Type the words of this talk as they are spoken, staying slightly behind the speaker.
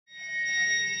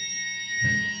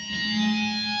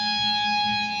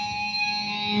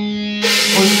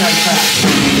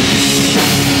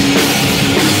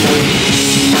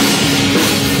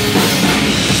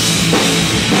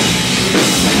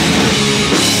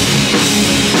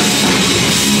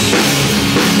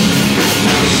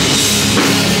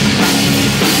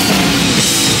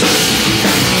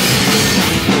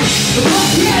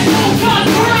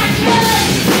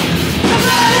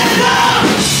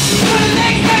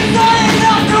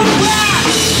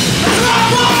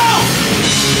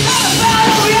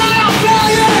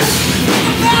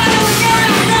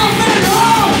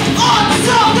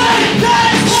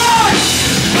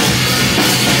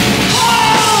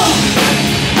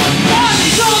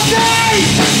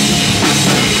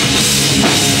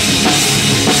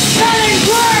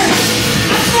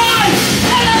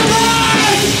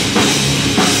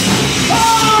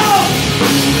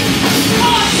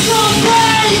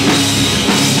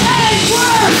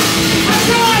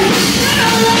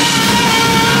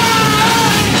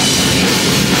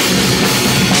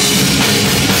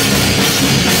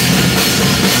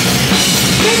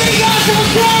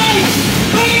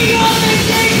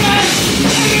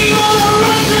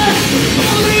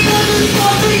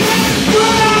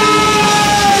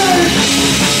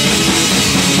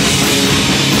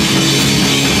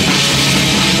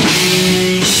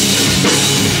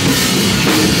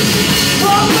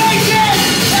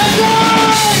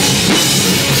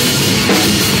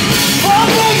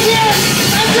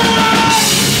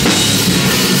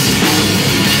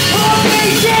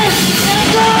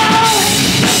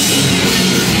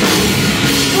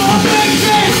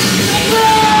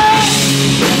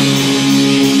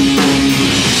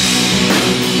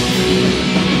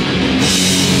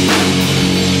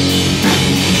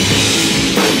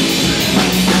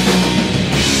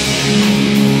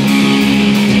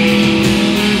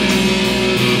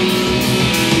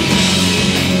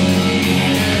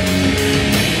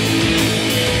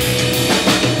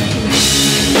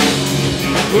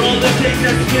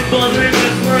both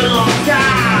rivers for a long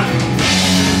time,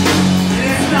 and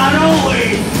it's not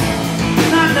always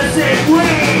not the same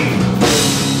way.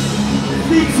 The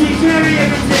things we carry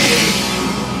every day,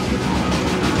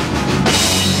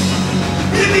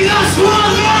 leaving us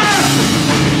stronger.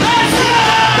 That's it.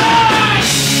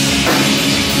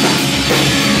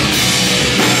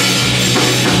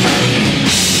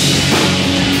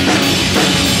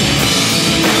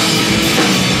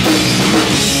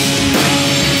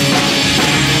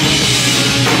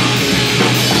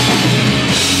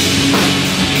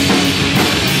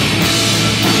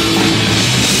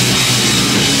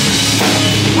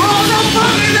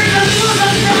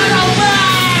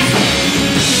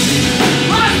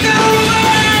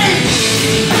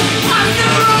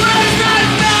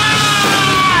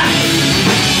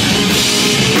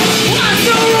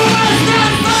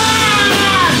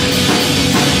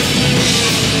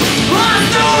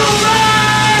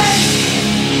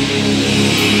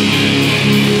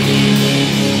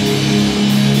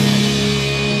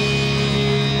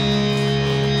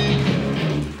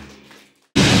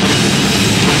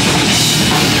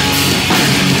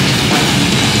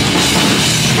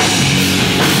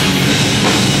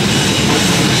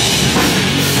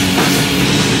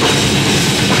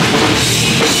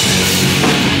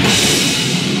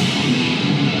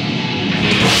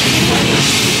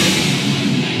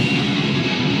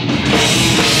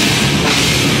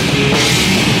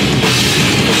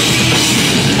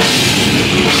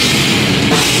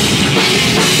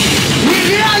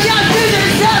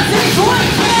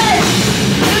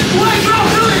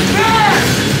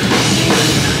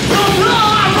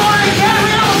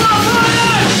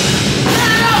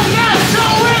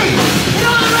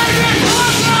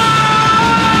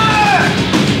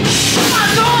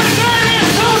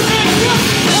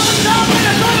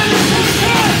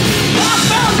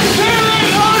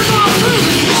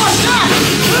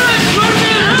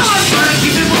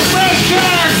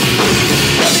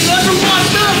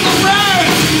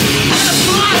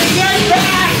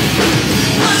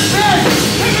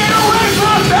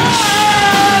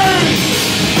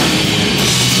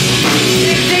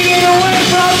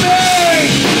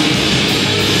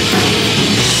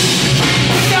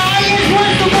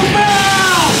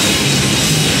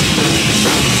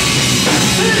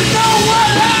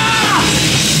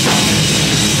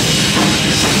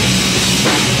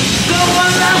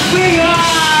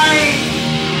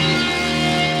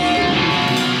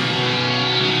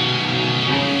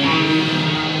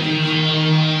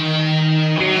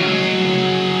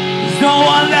 No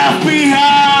one left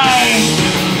behind.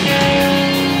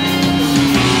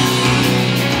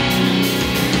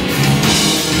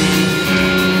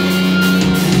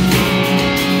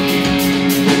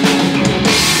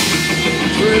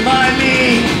 Remind me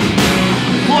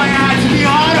why I had to be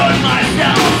hard on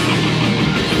myself.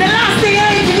 The last thing I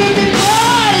need to do is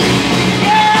right.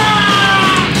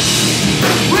 Yeah!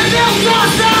 Rebuild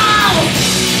yourself!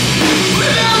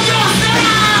 Rebuild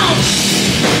yourself!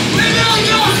 Rebuild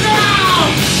yourself!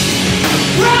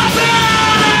 Wrap it!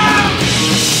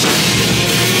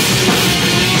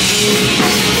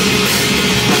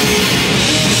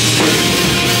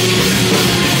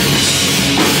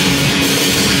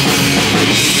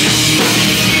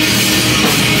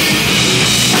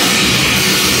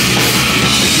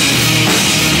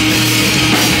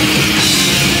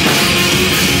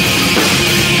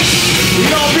 We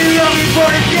don't be looking for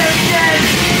attention.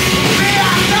 We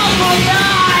are not for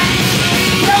God.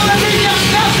 Don't reveal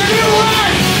yourself to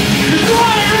anyone. Just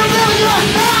want to reveal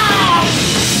yourself.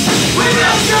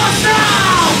 Reveal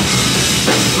yourself.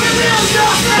 Reveal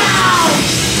yourself.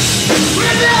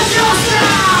 Reveal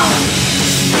yourself.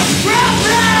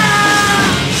 Reveal.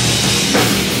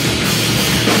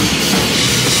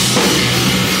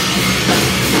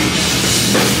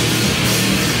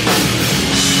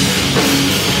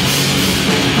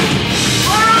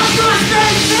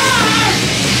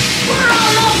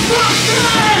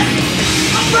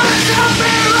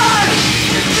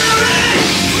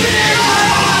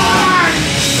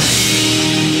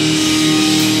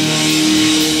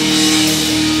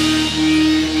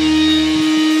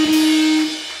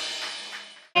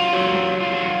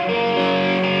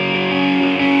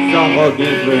 Song called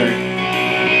Gameplay.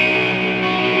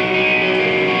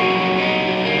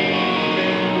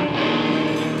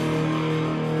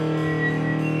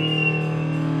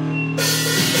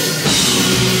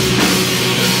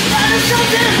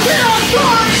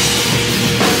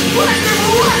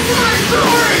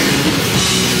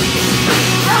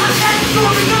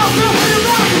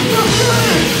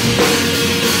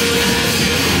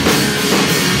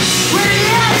 We're the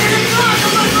end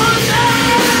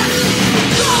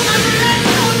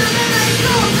of the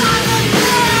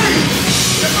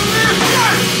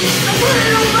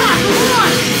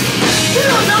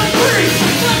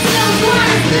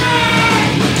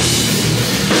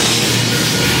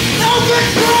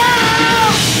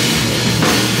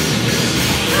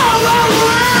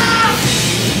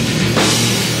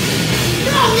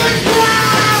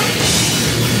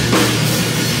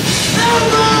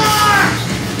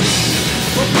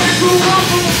up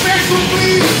from a petrol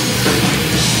bleed.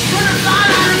 Put a thought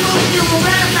out of motion, you will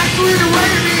manufacture it away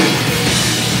to me.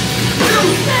 You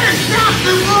can't stop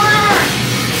the murder!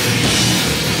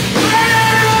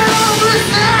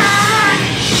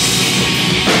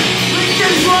 We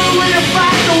can roll with a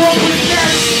fight to what we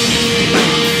get.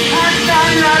 And now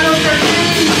I look at me.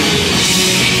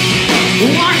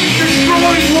 Watch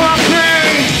destroying what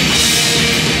pain.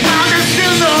 Now there's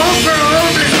still the hope for a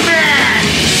hopeless man.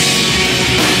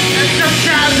 And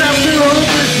sometimes I feel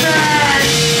hopeless bad.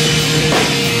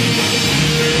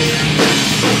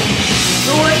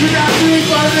 So what should I do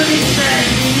for the these men?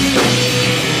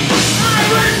 I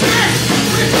resist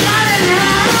with God in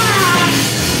hand.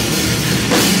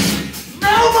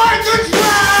 No more control.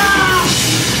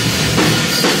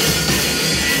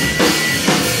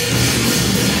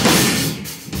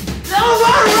 No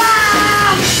more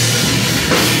round.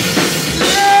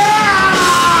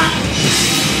 Yeah.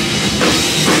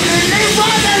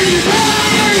 Anybody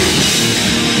say?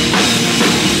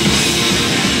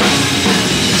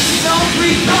 No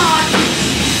free thought.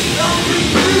 No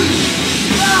retreat.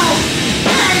 No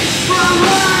thanks for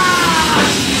us.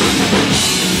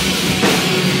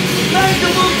 Make the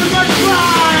move to the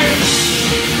try.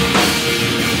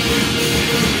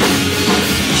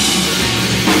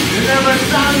 You never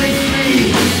silence me.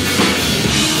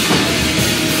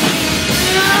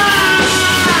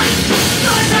 Ah!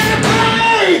 Don't let it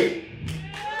breathe!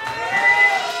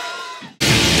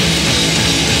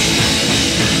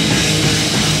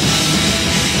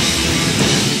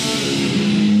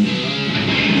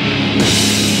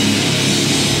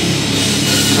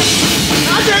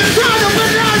 I just try to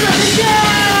bananas to go!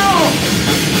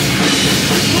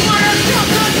 I wanna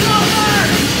jump over!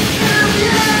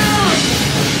 Interview!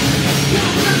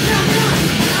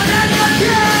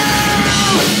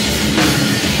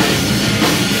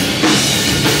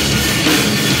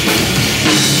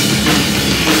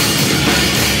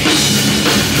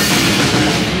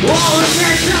 All the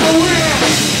things I will,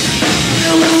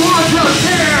 you want to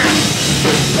tear.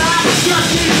 That's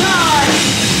just in time.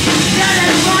 Get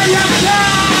it by your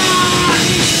time.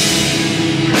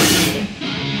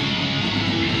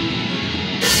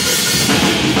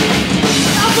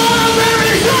 I'm on a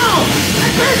very show. I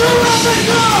think we're up and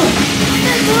go. I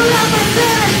think we're up and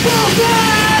dead. Go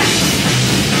back.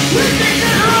 We think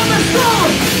that we're up and go.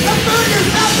 The food is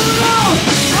not alone.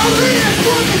 I'll read it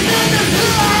for the sentence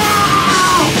now.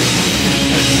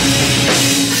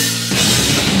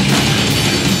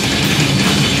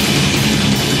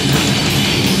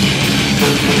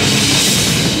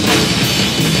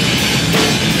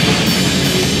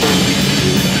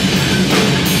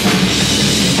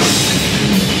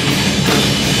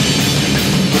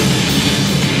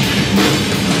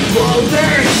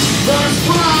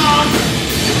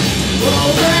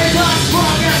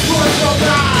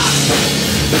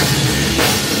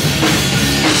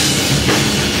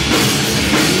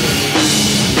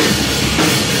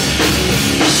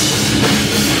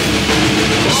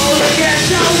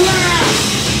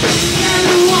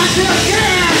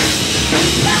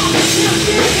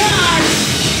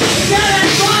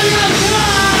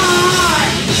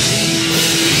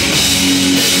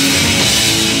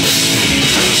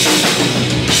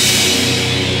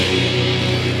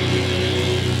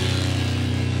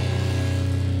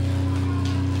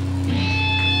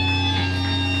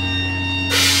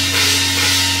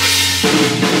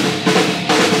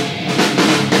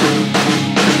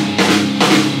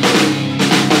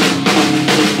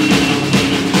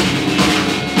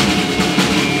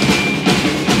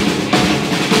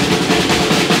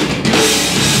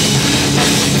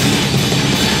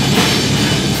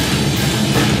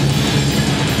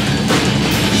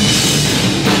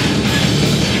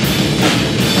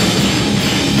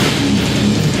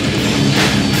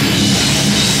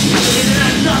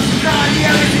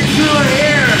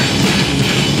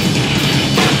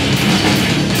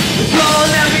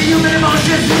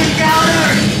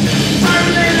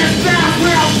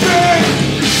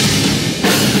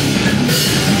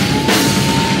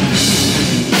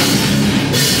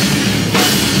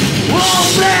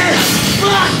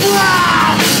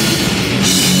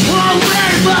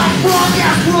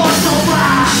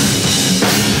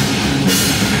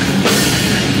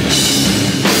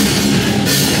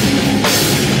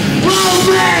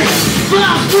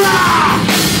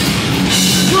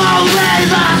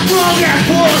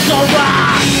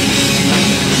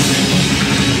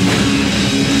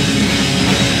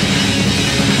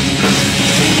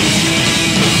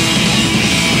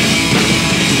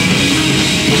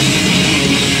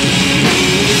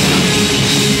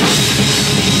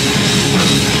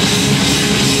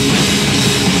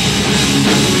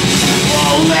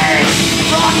 Holy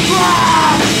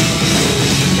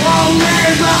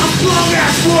strong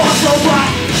as water.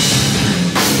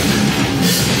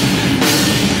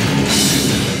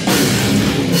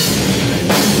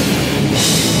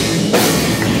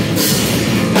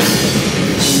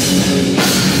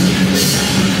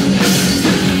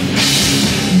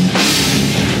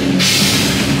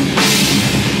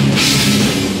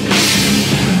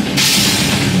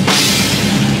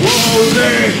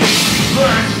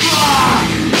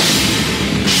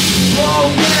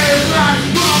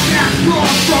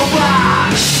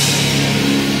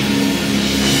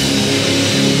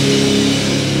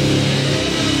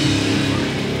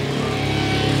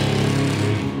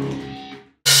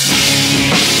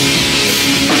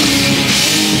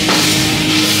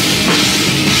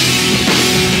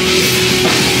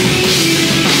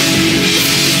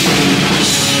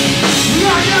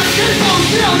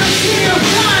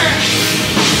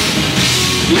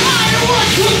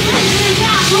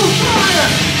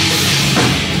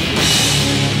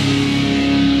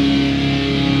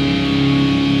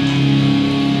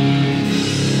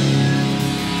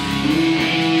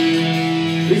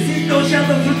 No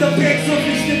shelter from the pigs of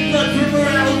the blood from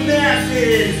around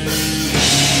masses.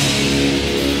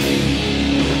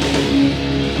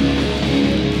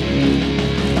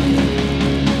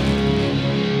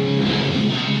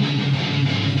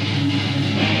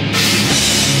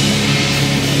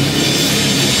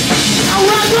 I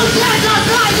want to take a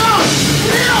cycle.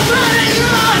 Little burning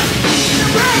run. The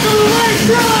breath of the waste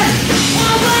run.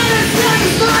 I want to set the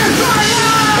start fire.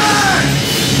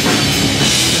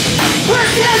 We're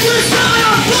here to start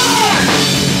a fire.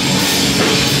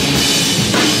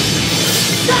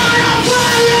 Start a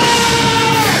fire.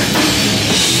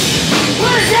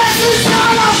 We're here to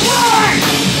start a fire.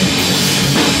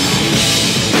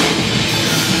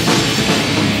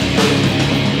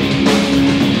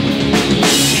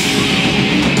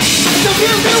 The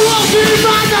future won't be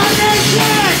my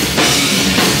nation.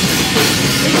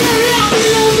 It's very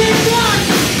obvious it's done.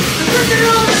 The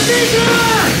future of the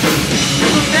future.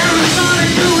 There is not a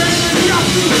new and the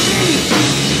opportunity.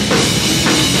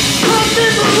 Come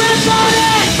in the red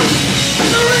body.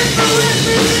 The red body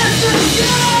is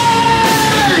necessary.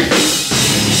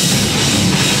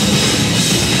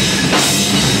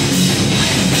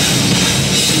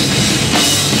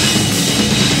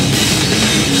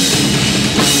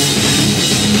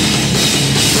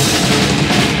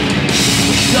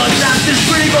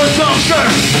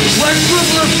 When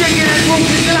people are shaking and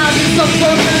moving out in some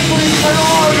perfectly in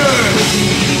order.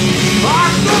 Our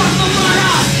thoughts of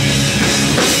us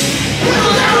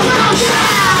will never bow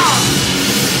down.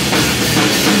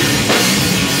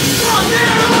 We'll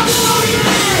never bow down.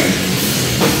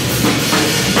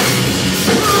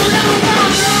 We'll never bow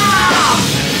down.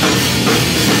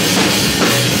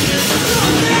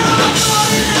 We'll never bow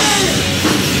down.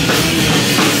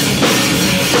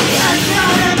 Let's go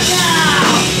now.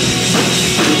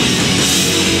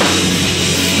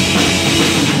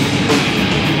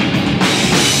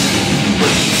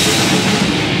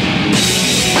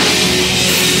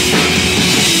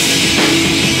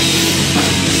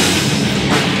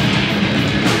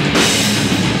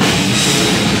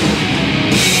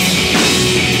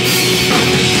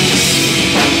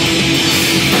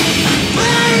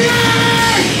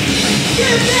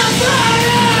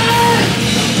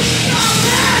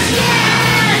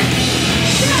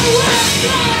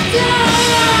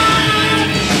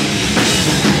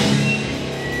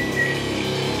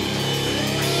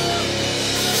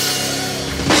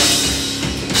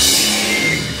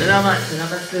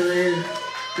 Salamat Sulil.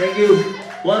 Thank you.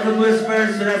 Welcome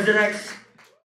Whispers, so that's the next